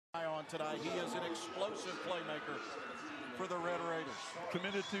tonight. He is an explosive playmaker for the Red Raiders.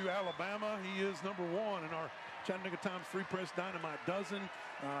 Committed to Alabama. He is #1 in our Chattanooga Times Free Press Dynamite dozen.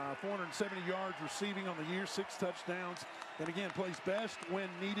 470 yards receiving on the year, 6 touchdowns. And again, plays best when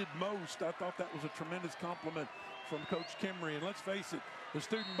needed most. I thought that was a tremendous compliment from Coach Kimry. And let's face it, the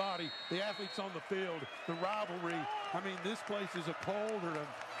student body, the athletes on the field, the rivalry. I mean, this place is a cauldron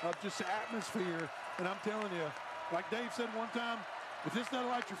of just atmosphere. And I'm telling you, like Dave said one time, if this doesn't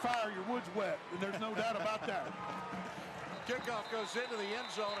light your fire, your wood's wet. And there's no doubt about that. Kickoff goes into the end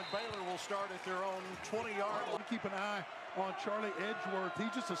zone, and Baylor will start at their own 20-yard line. Keep an eye on Charlie Edgeworth.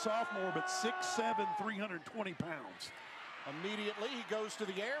 He's just a sophomore, but 6'7", 320 pounds. Immediately, he goes to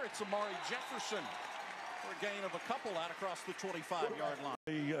the air. It's Amari Jefferson for a gain of a couple out across the 25-yard line.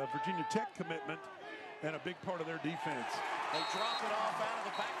 A Virginia Tech commitment and a big part of their defense. They drop it off out of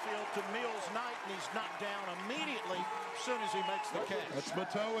the backfield to Mills Knight, and he's knocked down immediately as soon as he makes the catch. That's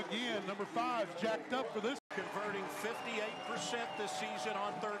Bateau again. #5 jacked up for this. Converting 58% this season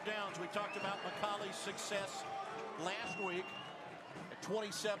on 3rd downs. We talked about McCallie's success last week at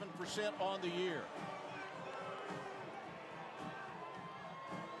 27% on the year.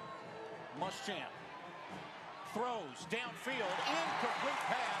 Muschamp throws downfield, incomplete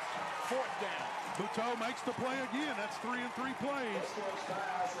pass, 4th down. Bateau makes the play again. That's 3 in 3 plays.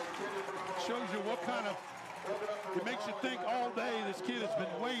 Shows you what kind of, it makes you think all day this kid has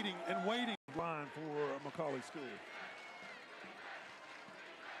been waiting and waiting. Line for McCallie School.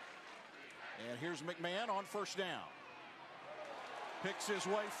 And here's McMahon on 1st down. Picks his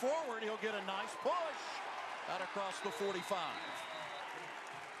way forward. He'll get a nice push out across the 45.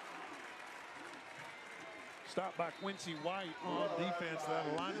 Stopped by Quincy White on defense. That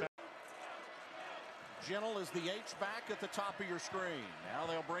linebacker. Gentle is the H-back at the top of your screen. Now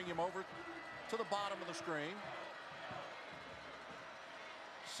they'll bring him over to the bottom of the screen.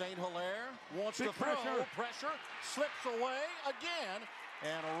 St. Hilaire wants to throw. Pressure slips away again,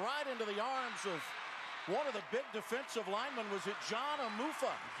 and right into the arms of one of the big defensive linemen. Was it John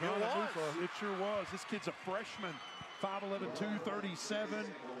Amufa? It sure was. This kid's a freshman, 5'11",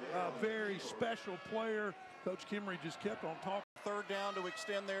 237. A very special player. Coach Kimry just kept on talking. 3rd down to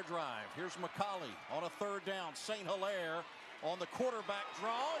extend their drive. Here's McCallie on a 3rd down. St. Hilaire on the quarterback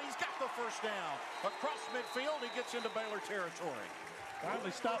draw, and he's got the 1st down. Across midfield, he gets into Baylor territory.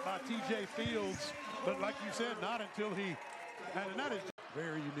 Finally stopped by T.J. Fields, but like you said, not until he, and that is a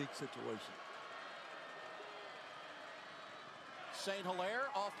very unique situation. St. Hilaire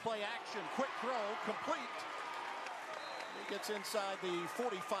off play action, quick throw, complete. He gets inside the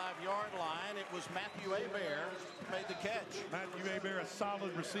 45-yard line. It was Matthew Hebert made the catch. Matthew Hebert, a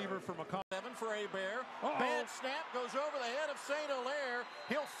solid receiver for McCallie. 7 for Hebert. Bad snap goes over the head of St. Hilaire.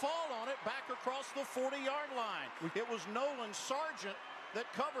 He'll fall on it back across the 40-yard line. It was Nolan Sargent that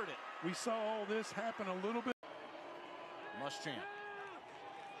covered it. We saw all this happen a little bit. Muschamp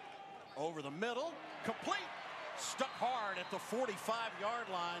over the middle, complete, stuck hard at the 45-yard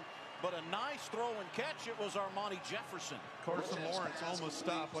line, but a nice throw and catch. It was Armani Jefferson. Carson Lawrence almost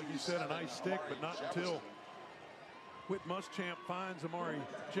stopped, like you said, a nice stick, but not until Whit Muschamp finds Amari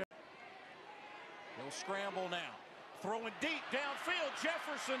Jefferson. He'll scramble now, throwing deep downfield.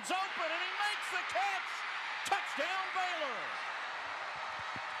 Jefferson's open, and he makes the catch. Touchdown, Baylor.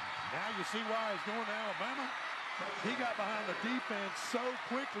 Now you see why he's going to Alabama. He got behind the defense so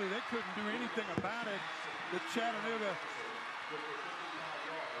quickly they couldn't do anything about it. The Chattanooga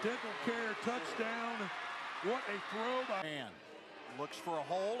Dental Care touchdown. What a throw by McMahon. Looks for a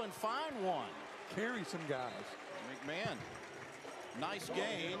hole and find one. Carry some guys. McMahon, nice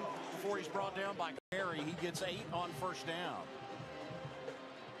gain before he's brought down by Carey. He gets 8 on 1st down.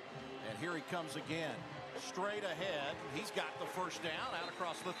 And here he comes again. Straight ahead. He's got the 1st down out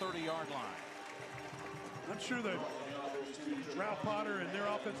across the 30-yard line. I'm sure that Ralph Potter and their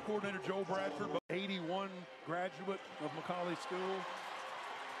offense coordinator, Joel Bradford, 81 graduate of McCallie School.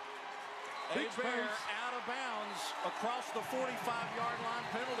 Hebert out of bounds across the 45-yard line.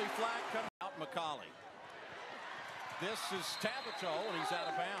 Penalty flag coming out McCallie. This is Tabito, and he's out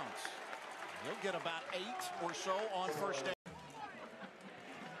of bounds. He'll get about 8 or so on 1st down.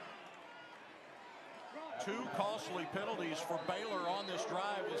 2 costly penalties for Baylor on this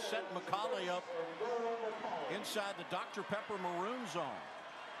drive has set McCallie up inside the Dr. Pepper maroon zone.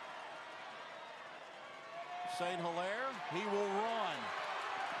 St. Hilaire, he will run.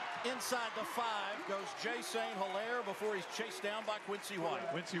 Inside the 5 goes Jay St. Hilaire before he's chased down by Quincy White.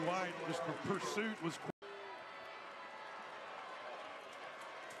 Quincy White, just the pursuit was quick.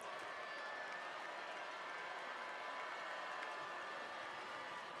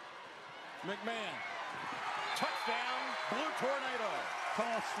 McMahon, touchdown, Blue Tornado.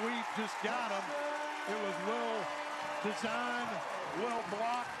 toss sweep just got him. It was well designed, well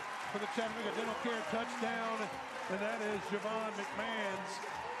blocked for the Chattanooga Dental Care touchdown, and that is Javon McMahon's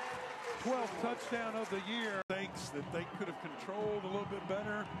 12th touchdown of the year. Thinks that they could have controlled a little bit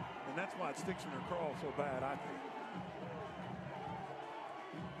better, and that's why it sticks in their craw so bad, I think.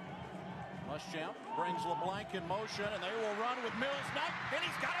 Muschamp brings LeBlanc in motion, and they will run with Mills Knight, and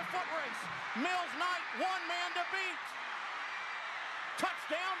he's got a foot race. Mills Knight, one man to beat.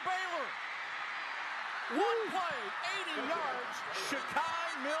 Touchdown Baylor. One play, 80 yards, Shakai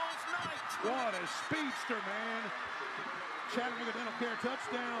Mills Knight. What a speedster, man. Chattanooga Dental Care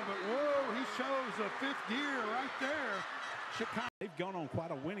touchdown, but whoa, he shows a fifth gear right there. Shakai. They've gone on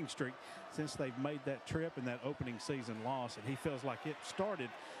quite a winning streak since they've made that trip and that opening season loss, and he feels like it started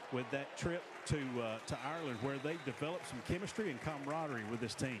with that trip to Ireland, where they developed some chemistry and camaraderie with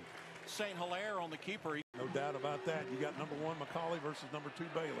this team. St. Hilaire on the keeper. No doubt about that. You got number 1 McCallie versus number 2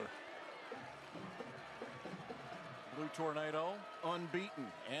 Baylor. Blue Tornado unbeaten,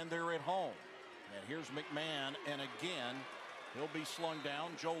 and they're at home. And here's McMahon, and again, he'll be slung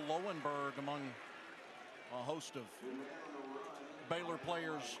down. Joe Lowenberg among a host of Baylor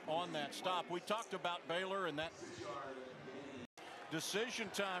players on that stop. We talked about Baylor and that decision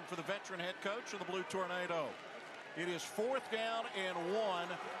time for the veteran head coach of the Blue Tornado. It is 4th down and 1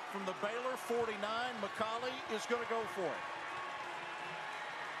 from the Baylor 49. McCallie is going to go for it.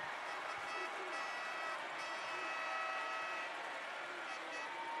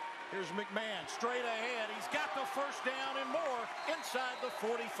 Here's McMahon straight ahead. He's got the first down and more inside the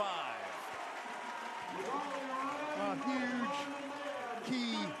 45. A huge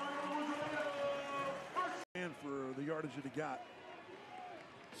key and for the yardage that he got.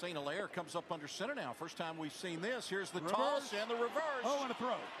 St. Hilaire comes up under center now. First time we've seen this. Here's the toss and the reverse. Oh, and a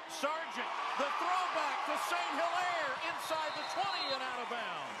throw. Sargent, the throwback to St. Hilaire inside the 20 and out of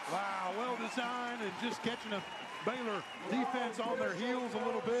bounds. Wow, well designed and just catching a Baylor defense on their heels a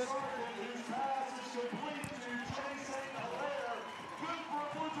little bit.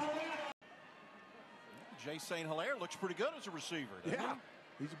 Jay St. Hilaire looks pretty good as a receiver. Yeah,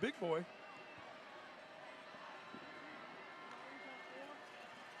 he's a big boy.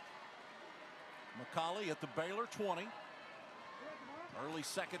 McCallie at the Baylor 20. Early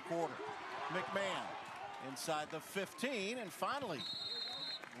second quarter. McMahon inside the 15 and finally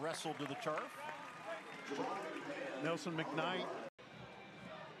wrestled to the turf. Nelson McKnight.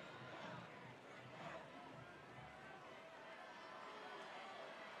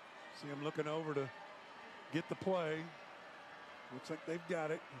 See him looking over to get the play. Looks like they've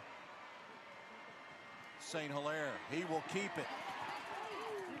got it. St. Hilaire, he will keep it.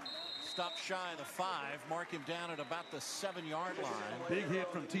 Stop shy of the 5, mark him down at about the 7-yard line. Big hit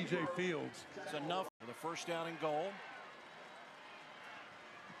from TJ Fields. It's enough for the first down and goal.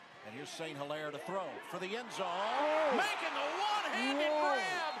 And here's St. Hilaire to throw for the end zone. Oh. Making the one-handed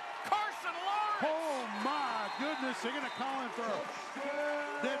grab, Carson Lawrence. Oh my goodness, they're going to call him for a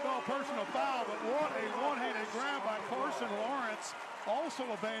dead ball personal foul, but what a one-handed grab by Carson Lawrence. Also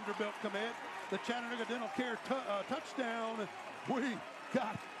a Vanderbilt commit. The Chattanooga Dental Care touchdown. We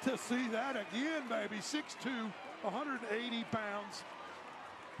got to see that again, baby. 6'2", 180 pounds.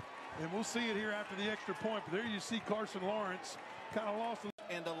 And we'll see it here after the extra point. But there you see Carson Lawrence kind of lost.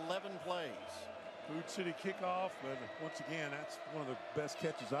 And 11 plays. Food City kickoff, but once again, that's one of the best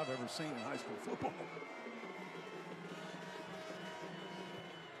catches I've ever seen in high school football.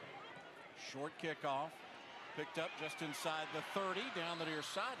 Short kickoff. Picked up just inside the 30, down the near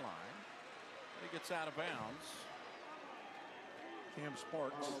sideline. He gets out of bounds. Cam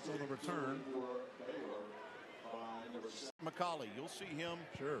Sparks on the return. McCallie, you'll see him.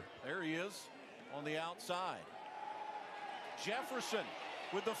 Sure. There he is on the outside. Jefferson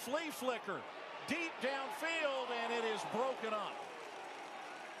with the flea flicker deep downfield, and it is broken up.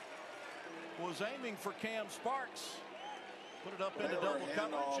 Was aiming for Cam Sparks. Put it up into double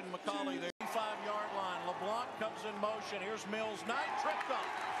coverage, and McCallie there. 5-yard line. LeBlanc comes in motion. Here's Mills Knight, tripped up.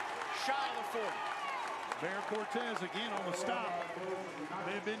 Shy of the 40. Bear Cortez again on the stop.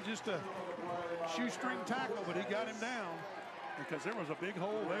 May have been just a shoestring tackle, but he got him down because there was a big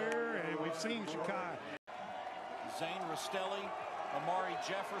hole there, and we've seen Shakai. Zane Rastelli, Amari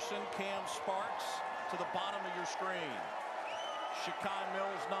Jefferson, Cam Sparks to the bottom of your screen. Shakai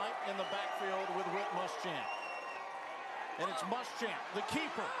Mills Knight in the backfield with Whit Muschamp. And it's Muschamp, the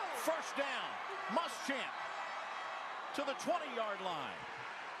keeper. First down. Muschamp to the 20-yard line.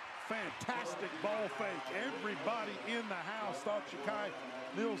 Fantastic ball fake. Everybody in the house thought Shakai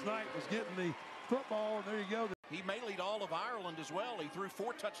Mills Knight was getting the football, and there you go. He may lead all of Ireland as well. He threw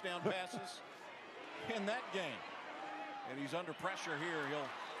 4 touchdown passes in that game. And he's under pressure here. He'll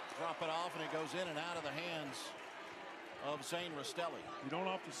drop it off, and it goes in and out of the hands of Zane Rostelli. You don't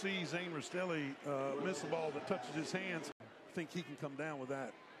often see Zane Rostelli miss a ball that touches his hands. I think he can come down with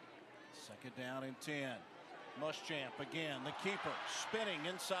that. Second down and 10. Muschamp again, the keeper, spinning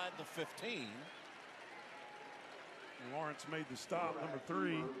inside the 15. Lawrence made the stop, number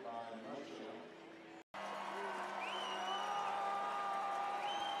 3.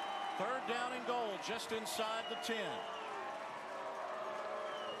 Third down and goal, just inside the 10.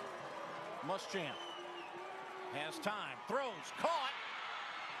 Muschamp has time, throws, caught.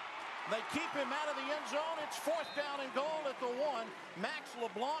 They keep him out of the end zone. It's fourth down and goal at the 1. Max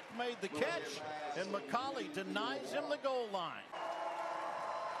LeBlanc made the catch, and McCallie denies him the goal line.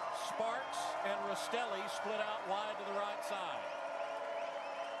 Sparks and Rostelli split out wide to the right side.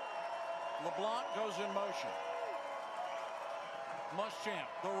 LeBlanc goes in motion. Muschamp,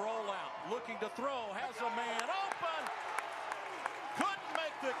 the rollout, looking to throw, has a man open. Couldn't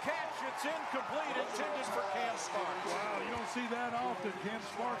make the catch. It's incomplete, intended for Cam Sparks. Wow, you don't see that often. Cam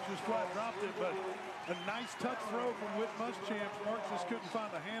Sparks just flat dropped it, but a nice touch throw from Whit Muschamp. Sparks just couldn't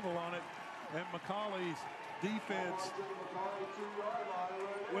find a handle on it. And McCallie's defense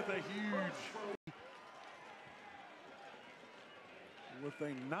with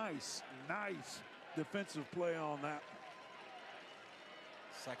a nice defensive play on that.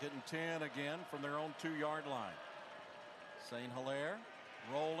 Second and 10 again from their own 2-yard line. St. Hilaire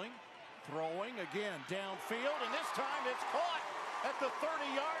rolling, throwing again downfield, and this time it's caught at the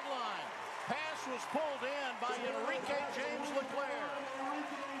 30-yard line. Pass was pulled in by Enrique James Leclerc.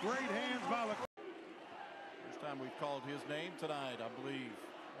 Great hands by Leclerc. First time we've called his name tonight, I believe,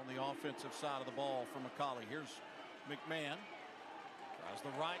 on the offensive side of the ball for McCallie. Here's McMahon. Tries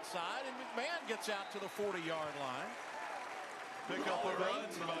the right side, and McMahon gets out to the 40-yard line. Pick up a run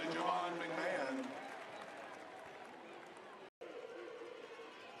by Javon McMahon.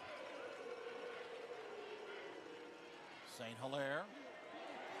 St. Hilaire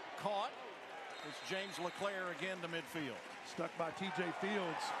caught. It's James Leclerc again to midfield. Stuck by TJ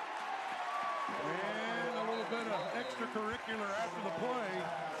Fields. And a little bit of extracurricular after the play.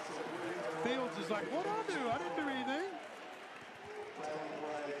 Fields is like, what'd I do? I didn't do anything.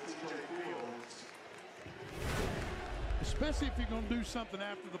 Especially if you're going to do something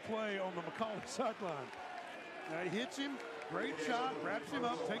after the play on the McCallie sideline. Now he hits him. Great shot. Wraps him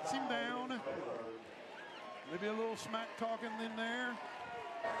up. Takes him down. Maybe a little smack talking in there.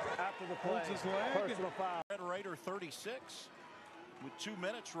 After the play, holds his leg. personal foul. Red Raider 36 with 2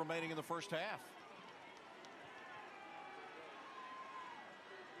 minutes remaining in the first half.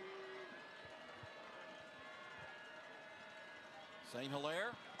 St.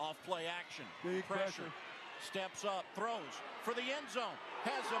 Hilaire off play action. Big pressure. Steps up, throws for the end zone.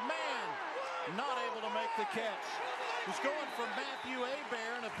 Has a man. Not able to make the catch. He's going for Matthew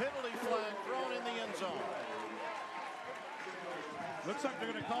Hebert, and a penalty flag thrown in the end zone. Looks like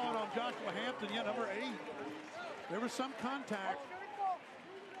they're going to call it on Joshua Hampton. Yeah, number 8. There was some contact.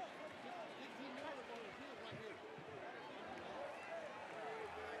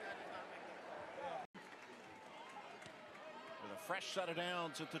 With a fresh set of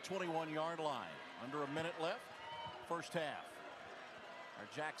downs at the 21-yard line. Under a minute left, first half. Our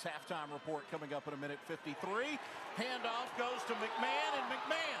Jack's halftime report coming up in a minute 53. Handoff goes to McMahon, and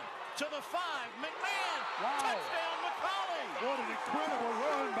McMahon to the 5. McMahon, wow. Touchdown McCallie. What an incredible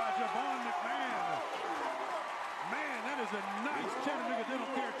run by Javon McMahon. Man, that is a nice Chattanooga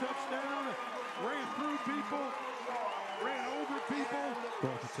Dental Care touchdown. Ran through people, ran over people.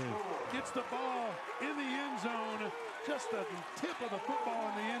 Gets the ball in the end zone. Just the tip of the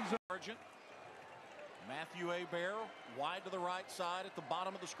football in the end zone. Matthew Hebert wide to the right side at the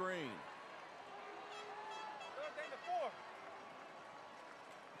bottom of the screen.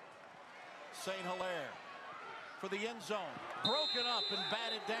 St. Hilaire for the end zone. Broken up and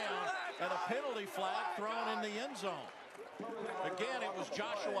batted down, and a penalty flag thrown in the end zone. Again, it was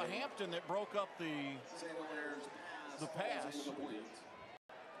Joshua Hampton that broke up the pass.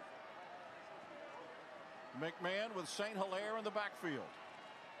 McMahon with St. Hilaire in the backfield.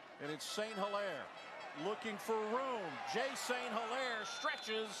 And it's St. Hilaire looking for room. Jay St. Hilaire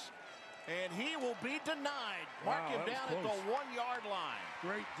stretches, and he will be denied. Mark him down at the 1-yard line.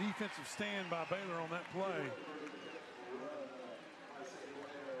 Great defensive stand by Baylor on that play.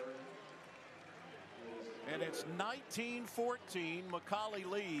 And it's 19-14. McCallie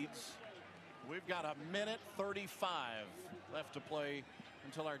leads. We've got a minute 35 left to play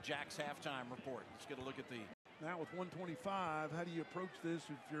until our Jack's halftime report. Let's get a look at the... Now with 1:25, how do you approach this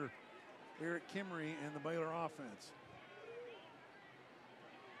if you're Eric Kimmery and the Baylor offense?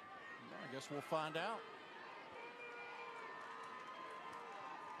 Well, I guess we'll find out.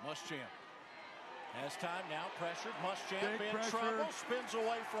 Muschamp has time now, pressured. Muschamp Big in pressure. trouble, spins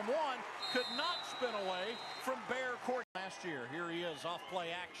away from one, could not spin away from Baylor court last year. Here he is, off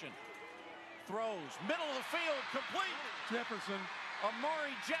play action. Throws, middle of the field, complete. Jefferson.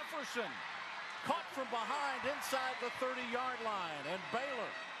 Amari Jefferson caught from behind inside the 30-yard line, and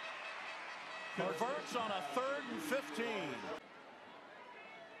Baylor converts on a 3rd and 15.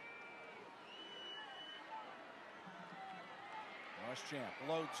 Muschamp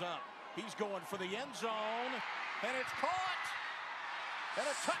loads up. He's going for the end zone, and it's caught. And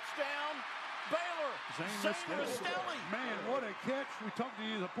a touchdown, Baylor. Zane Restelli. Man, what a catch. We talked to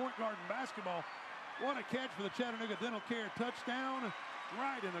you, the point guard in basketball. What a catch for the Chattanooga Dental Care touchdown.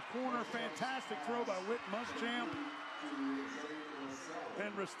 Right in the corner. Fantastic throw by Whit Muschamp.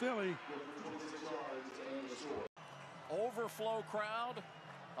 And Restelli. Overflow crowd,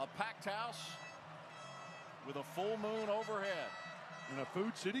 a packed house with a full moon overhead. And a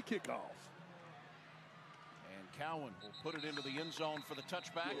Food City kickoff. And Cowan will put it into the end zone for the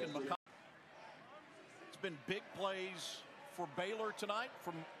touchback. And McCallie. It's been big plays for Baylor tonight.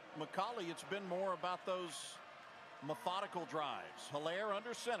 From McCallie, it's been more about those methodical drives. Hilaire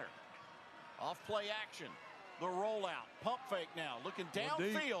under center. Off play action. The rollout. Pump fake now. Looking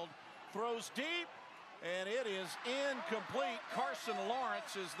downfield. Throws deep. And it is incomplete. Carson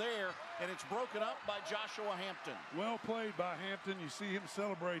Lawrence is there, and it's broken up by Joshua Hampton. Well played by Hampton. You see him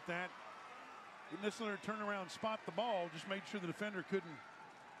celebrate that. Didn't necessarily turn around and spot the ball, just made sure the defender couldn't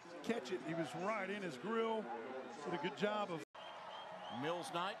catch it. He was right in his grill. Did a good job of.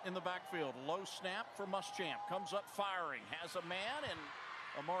 Mills Knight in the backfield. Low snap for Muschamp. Comes up firing. Has a man, and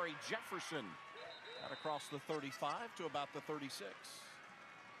Amari Jefferson got across the 35 to about the 36.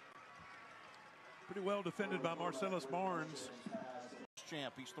 Pretty well defended by Marcellus Barnes.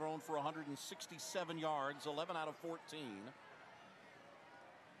 Muschamp, he's thrown for 167 yards, 11 out of 14.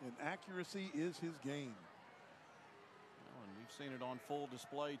 And accuracy is his game. Well, and we've seen it on full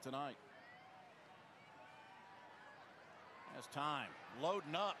display tonight. Has time.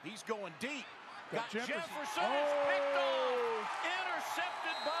 Loading up. He's going deep. Got Jefferson. It's picked off.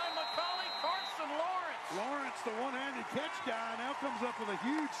 Intercepted by McCallie. Carson Lawrence. Lawrence, the one-handed catch guy, now comes up with a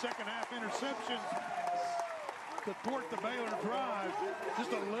huge second-half interception to thwart the Baylor drive.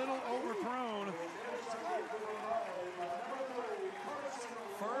 Just a little overthrown.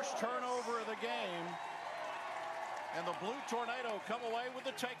 First turnover of the game. And the Blue Tornado come away with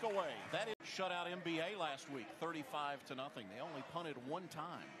the takeaway. That is shut out MBA last week, 35-0. They only punted one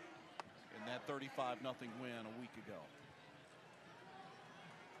time in that 35-0 win a week ago.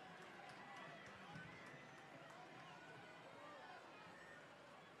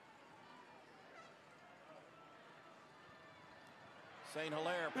 St.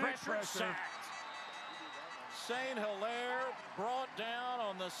 Hilaire, pressure, sacked. St. Hilaire brought down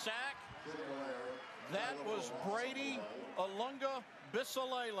on the sack. That was Brady Alunga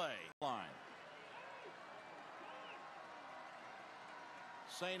Bisalele line.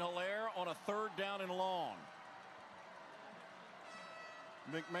 St. Hilaire on a 3rd down and long.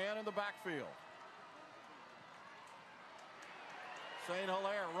 McMahon in the backfield. St.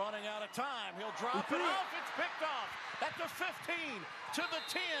 Hilaire running out of time. He'll drop it off. It's picked off at the 15 to the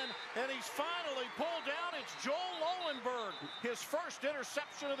 10, and he's finally pulled down. It's Joel Lowenberg, his first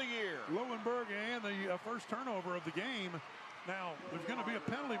interception of the year. Lowenberg and the first turnover of the game. Now, there's going to be a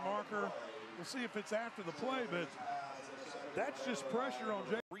penalty marker. We'll see if it's after the play, but that's just pressure on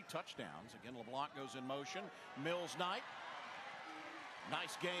Jay. 3 touchdowns. Again, LeBlanc goes in motion. Mills Knight.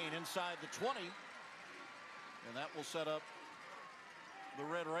 Nice gain inside the 20. And that will set up the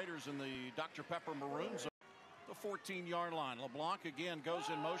Red Raiders in the Dr. Pepper Maroons. The 14-yard line. LeBlanc again goes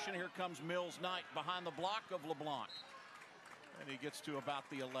in motion. Here comes Mills Knight behind the block of LeBlanc. And he gets to about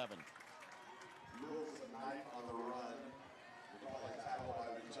the 11. Mills Knight on the run. Tackle by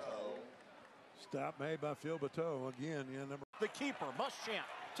Bateau. Stop made by Phil Bateau. Again, number. The keeper, Muschamp,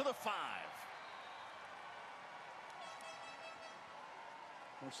 to the 5.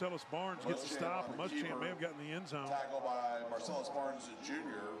 Marcellus Barnes gets the stop, and Muschamp may have gotten the end zone. Tackle by Marcellus Barnes Jr.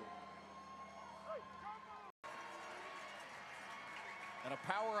 And a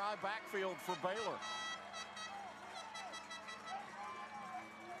power eye backfield for Baylor.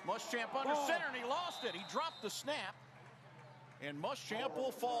 Muschamp under center, and he lost it. He dropped the snap, and Muschamp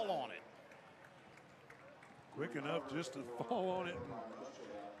will fall on it. Quick enough just to fall on it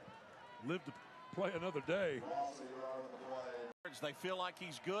and live to play another day. They feel like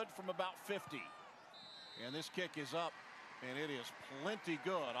he's good from about 50. And this kick is up, and it is plenty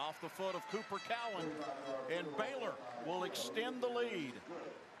good off the foot of Cooper Cowan. And Baylor will extend the lead.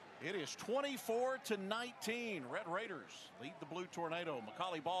 It is 24-19. Red Raiders lead the Blue Tornado.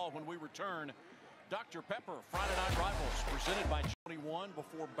 McCallie ball when we return. Dr. Pepper, Friday Night Rivals, presented by 21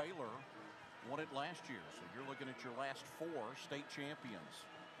 before Baylor won it last year. So you're looking at your last 4 state champions.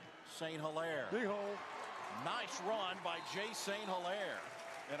 St. Hilaire. Big hole. Nice run by Jay St. Hilaire.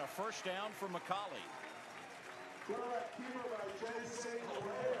 And a first down for McCallie.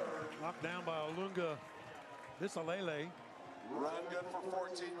 Knocked down by Olunga Bisalele. Run good for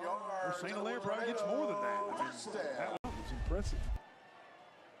 14 yards. St. Hilaire probably gets more than that. That was impressive.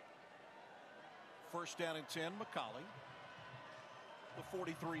 First down and 10, McCallie. The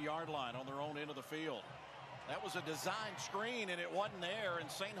 43-yard line on their own end of the field. That was a design screen, and it wasn't there, and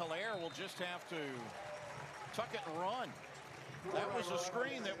St. Hilaire will just have to tuck it and run. That was a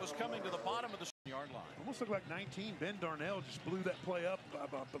screen that was coming to the bottom of the yard line. Almost looked like 19. Ben Darnell just blew that play up,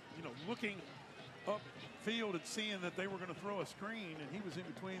 looking upfield and seeing that they were going to throw a screen, and he was in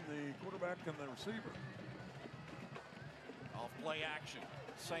between the quarterback and the receiver. Off play action.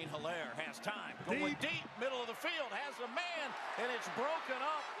 St. Hilaire has time. Going deep, middle of the field, has a man, and it's broken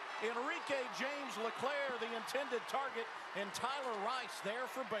up. Enrique James Leclerc, the intended target, and Tyler Rice there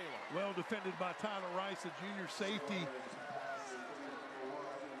for Baylor. Well defended by Tyler Rice, a junior safety.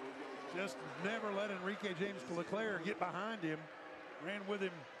 Just never let Enrique James Leclerc get behind him. Ran with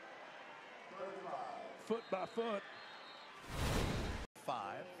him foot by foot.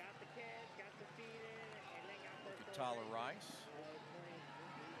 5. Look at Tyler Rice.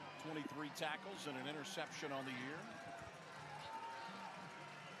 23 tackles and an interception on the year.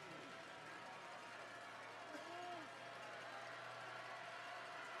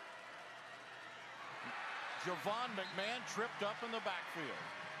 Javon McMahon tripped up in the backfield.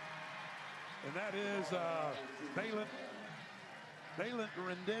 And that is Balin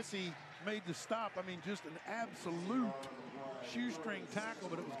Rendesi made the stop. I mean, just an absolute shoestring tackle,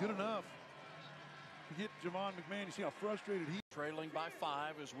 but it was good enough to get Javon McMahon. You see how frustrated he is. Trailing by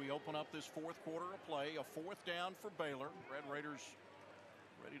 5 as we open up this fourth quarter of play. A 4th down for Baylor. Red Raiders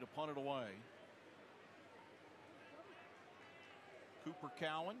ready to punt it away. Cooper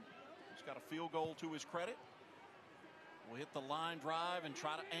Cowan has got a field goal to his credit. Will hit the line drive and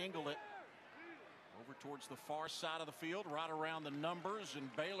try to angle it over towards the far side of the field, right around the numbers, and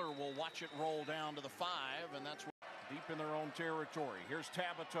Baylor will watch it roll down to the 5, and that's deep in their own territory. Here's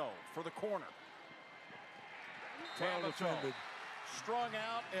Tabito for the corner. Tabito strung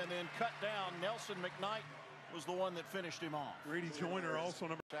out and then cut down. Nelson McKnight was the one that finished him off. Grady Joyner also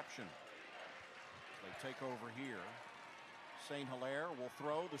number. Reception. They take over here. St. Hilaire will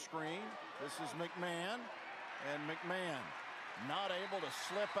throw the screen. This is McMahon, and McMahon not able to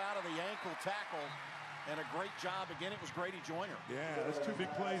slip out of the ankle tackle, and a great job again. It was Grady Joyner. Yeah, that's 2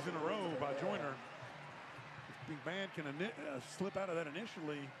 big plays in a row by Joyner. If McMahon can slip out of that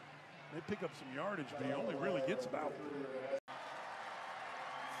initially, they pick up some yardage, but he only really gets about.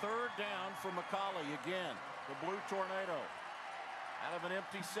 3rd down for McCallie again. The Blue Tornado out of an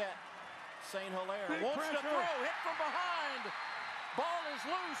empty set. St. Hilaire wants to throw, hit from behind. Ball is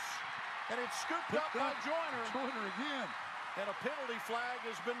loose, and it's scooped up by Joyner. Joyner again. And a penalty flag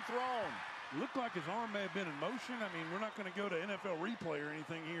has been thrown. Looked like his arm may have been in motion. I mean, we're not going to go to NFL replay or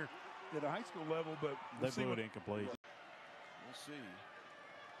anything here at a high school level, but they blew it incomplete. We'll see.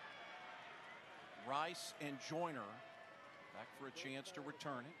 Rice and Joyner back for a chance to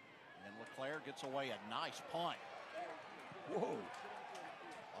return it. And Leclerc gets away a nice punt. Whoa.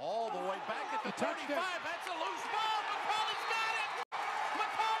 All the way back at the 35. That's a loose ball. McCallie's got it.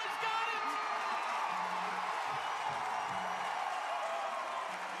 McCallie's got it.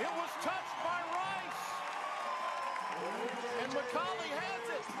 It was touched by Rice. And McCallie has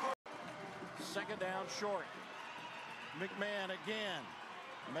it. 2nd down short. McMahon again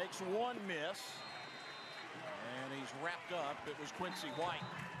makes one miss. And he's wrapped up. It was Quincy White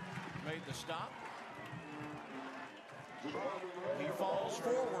made the stop. He falls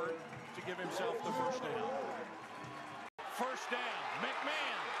forward to give himself the first down. First down,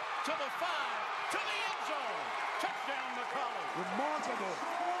 McMahon to the 5, to the end zone. Touchdown, McCallie. Remarkable.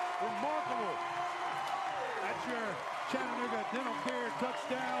 Remarkable. That's your Chattanooga Dental Care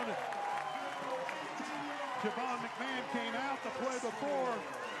touchdown. Javon McMahon came out. The play before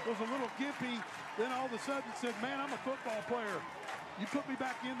was a little gimpy. Then all of a sudden said, man, I'm a football player. You put me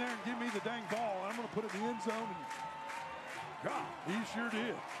back in there and give me the dang ball. I'm going to put it in the end zone. And God, he sure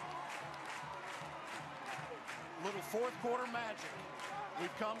did. Little fourth quarter magic.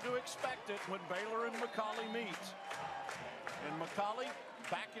 We've come to expect it when Baylor and McCallie meet. And McCallie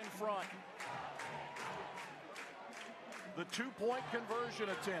back in front. The 2-point conversion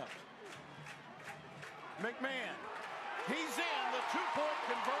attempt. McMahon He's in. The two-point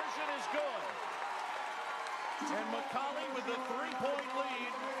conversion is good. And McCallie with the three-point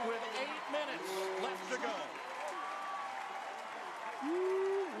lead with 8 minutes left to go.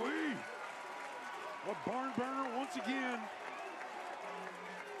 Woo-wee. A barn burner once again.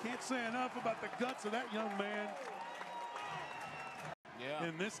 Can't say enough about the guts of that young man. Yeah.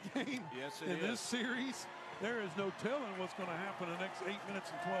 In this game, yes, it in is. this series, there is no telling what's going to happen in the next 8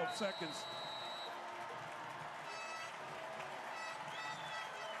 minutes and 12 seconds.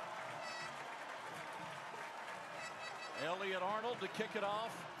 Elliott Arnold to kick it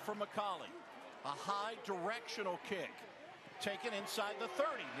off for McCallie. A high directional kick. Taken inside the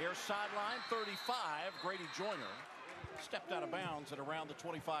 30, near sideline 35. Grady Joyner stepped out of bounds at around the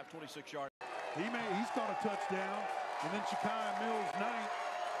 25, 26-yard. He's got a touchdown. And then Shakai Mills-Knight,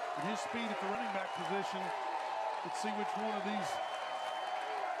 with his speed at the running back position, let's see which one of these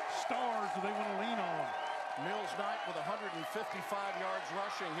stars do they want to lean on. Mills-Knight with 155 yards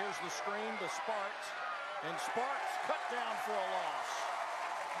rushing. Here's the screen to Sparks. And Sparks cut down for a loss.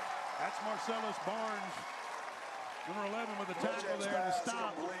 That's Marcellus Barnes, number 11 with the tackle there to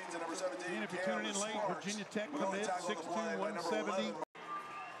stop. And if you're tuning in late, Virginia Tech commit, 6'2", 170.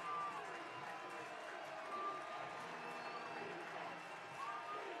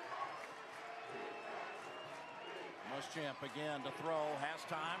 Muschamp again to throw, has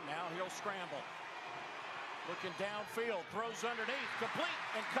time, now he'll scramble. Looking downfield, throws underneath, complete,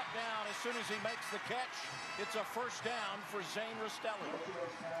 and cut down as soon as he makes the catch. It's a first down for Zane Restelli.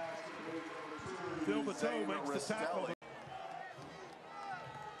 Phil Bateau makes the tackle.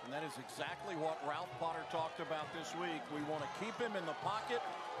 And that is exactly what Ralph Potter talked about this week. We want to keep him in the pocket.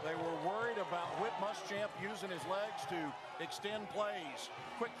 They were worried about Whit Muschamp using his legs to extend plays.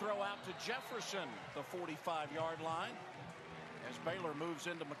 Quick throw out to Jefferson, the 45-yard line, as Baylor moves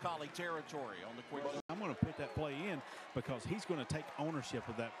into McCallie territory on the quick. I'm going to put that play in because he's going to take ownership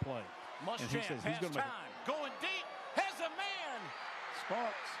of that play. Muschamp has time, going deep, has a man.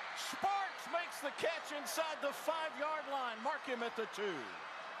 Sparks makes the catch inside the 5-yard line. Mark him at the 2.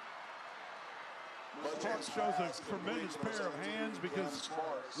 Sparks shows a tremendous pair of hands because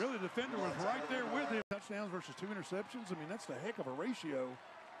really the defender was right there with him. Touchdowns versus 2 interceptions. I mean, that's the heck of a ratio.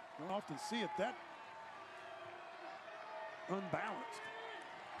 You don't often see it that unbalanced.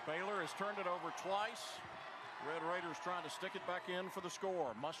 Baylor has turned it over twice. Red Raiders trying to stick it back in for the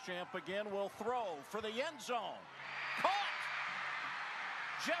score. Muschamp again will throw for the end zone. Caught!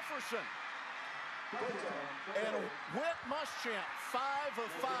 Jefferson. And Whit Muschamp, 5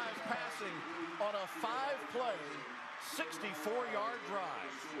 of 5 passing on a 5-play, 64-yard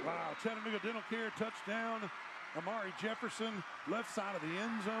drive. Wow, Chattanooga Dental Care touchdown. Amari Jefferson, left side of the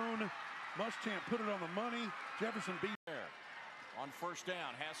end zone. Muschamp put it on the money. Jefferson beat there. On first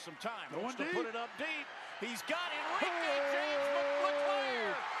down, has some time. Going to deep. put it up deep. He's got Enrique James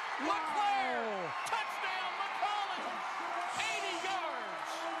LeClaire. LeClaire, touchdown McCallie, 80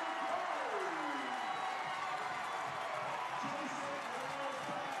 yards.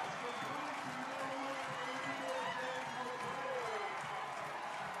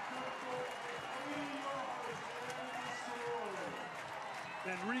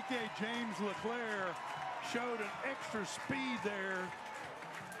 Enrique James LeClaire showed an extra speed there.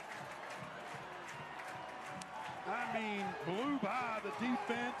 I mean, blew by the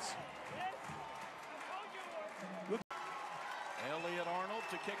defense. Elliott Arnold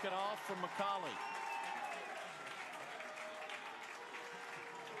to kick it off from McCallie.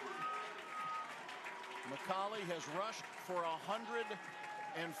 McCallie has rushed for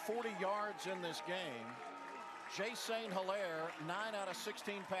 140 yards in this game. Jason Hilaire, 9 out of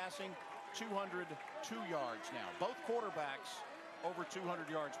 16 passing, 202 yards now. Both quarterbacks over 200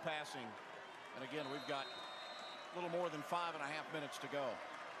 yards passing. And again, we've got a little more than 5.5 minutes to go.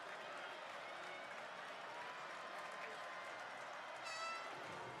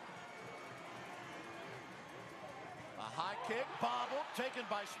 A high kick, bobbled, taken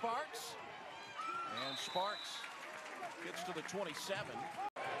by Sparks. And Sparks gets to the 27.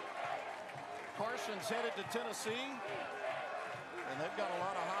 Carson's headed to Tennessee, and they've got a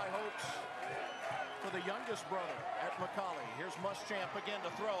lot of high hopes for the youngest brother at McCallie. Here's Muschamp again to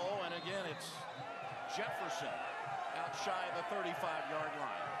throw, and again it's Jefferson out shy of the 35-yard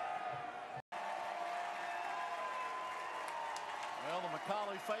line. Well, the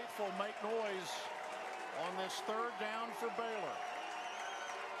McCallie faithful make noise on this third down for Baylor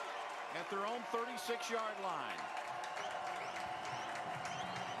at their own 36-yard line.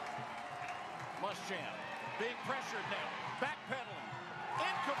 Muschamp being pressured now, backpedaling,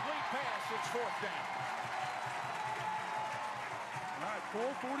 incomplete pass, it's 4th down. All right,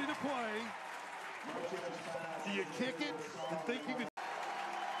 4:40 to play. Do you kick it and think you can?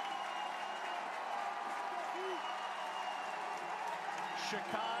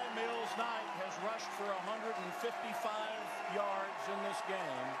 Shakai Mills-Knight has rushed for 155 yards in this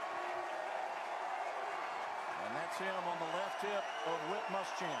game. And that's him on the left hip of Whit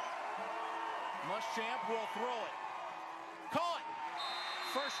Muschamp. Muschamp will throw it. Caught!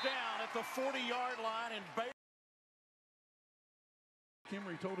 First down at the 40-yard line, and Baylor.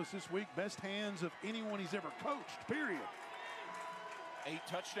 Kimry told us this week, best hands of anyone he's ever coached, period. 8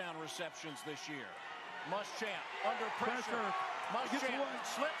 touchdown receptions this year. Muschamp under pressure. Muschamp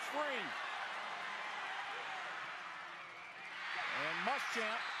slips free. And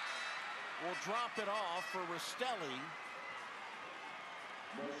Muschamp will drop it off for Rastelli.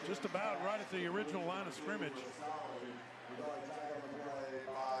 Just about right at the original line of scrimmage.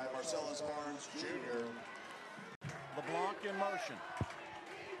 By Marcellus Barnes Jr. LeBlanc in motion.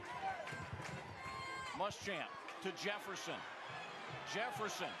 Muschamp to Jefferson.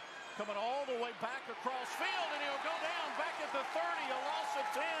 Jefferson coming all the way back across field, and he'll go down back at the 30, a loss of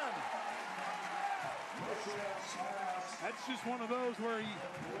 10. That's just one of those where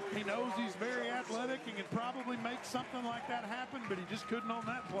he knows he's very athletic and can probably make something like that happen, but he just couldn't on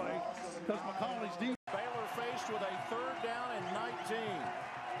that play because McCallie's deep. Baylor faced with a 3rd down and 19.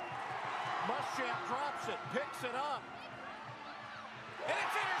 Muschamp drops it, picks it up, and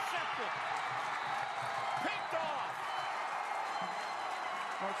it's intercepted. Picked off.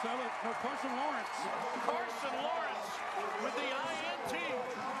 Carson Lawrence. Carson Lawrence with the INT.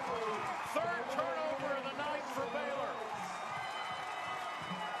 3rd turnover of the night for Baylor.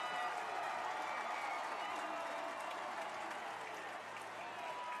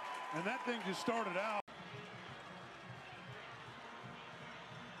 And that thing just started out.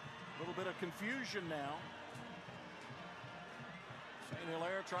 A little bit of confusion now. St.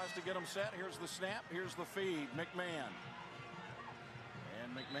 Hilaire tries to get him set. Here's the snap. Here's the feed. McMahon.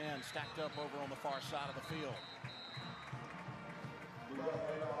 And McMahon stacked up over on the far side of the field.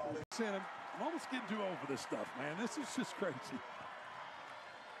 I'm almost getting too old for this stuff, man. This is just crazy.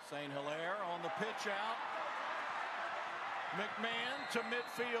 St. Hilaire on the pitch out. McMahon to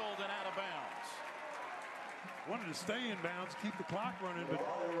midfield and out of bounds. Wanted to stay in bounds, keep the clock running, but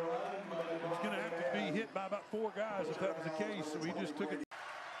he was going to have to be hit by about 4 guys if that was the case, so he just took it.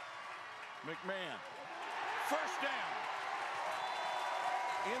 McMahon, first down.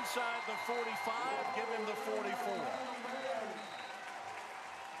 Inside the 45, give him the 44.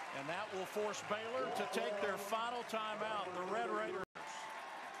 And that will force Baylor to take their final timeout. The Red Raiders.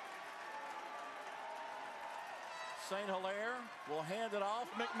 St. Hilaire will hand it off.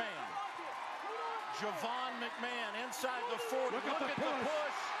 McMahon. Javon McMahon inside the 40. Look at the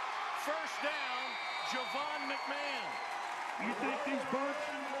push. First down, Javon McMahon. You think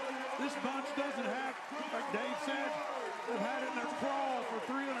this bunch doesn't have, like Dave said, they've had it in their crawl for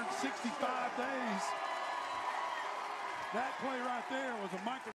 365 days. That play right there was a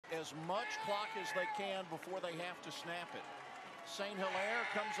micro. As much clock as they can before they have to snap it. St. Hilaire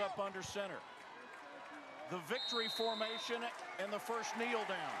comes up under center. The victory formation and the first kneel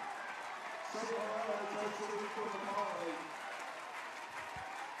down.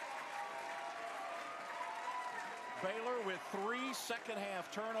 Baylor with 3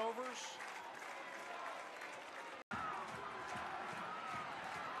 second-half turnovers.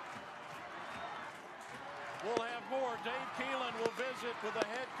 We'll have more. Dave Keelan will visit with the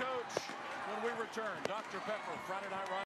head coach when we return. Dr. Pepper, Friday Night Rock.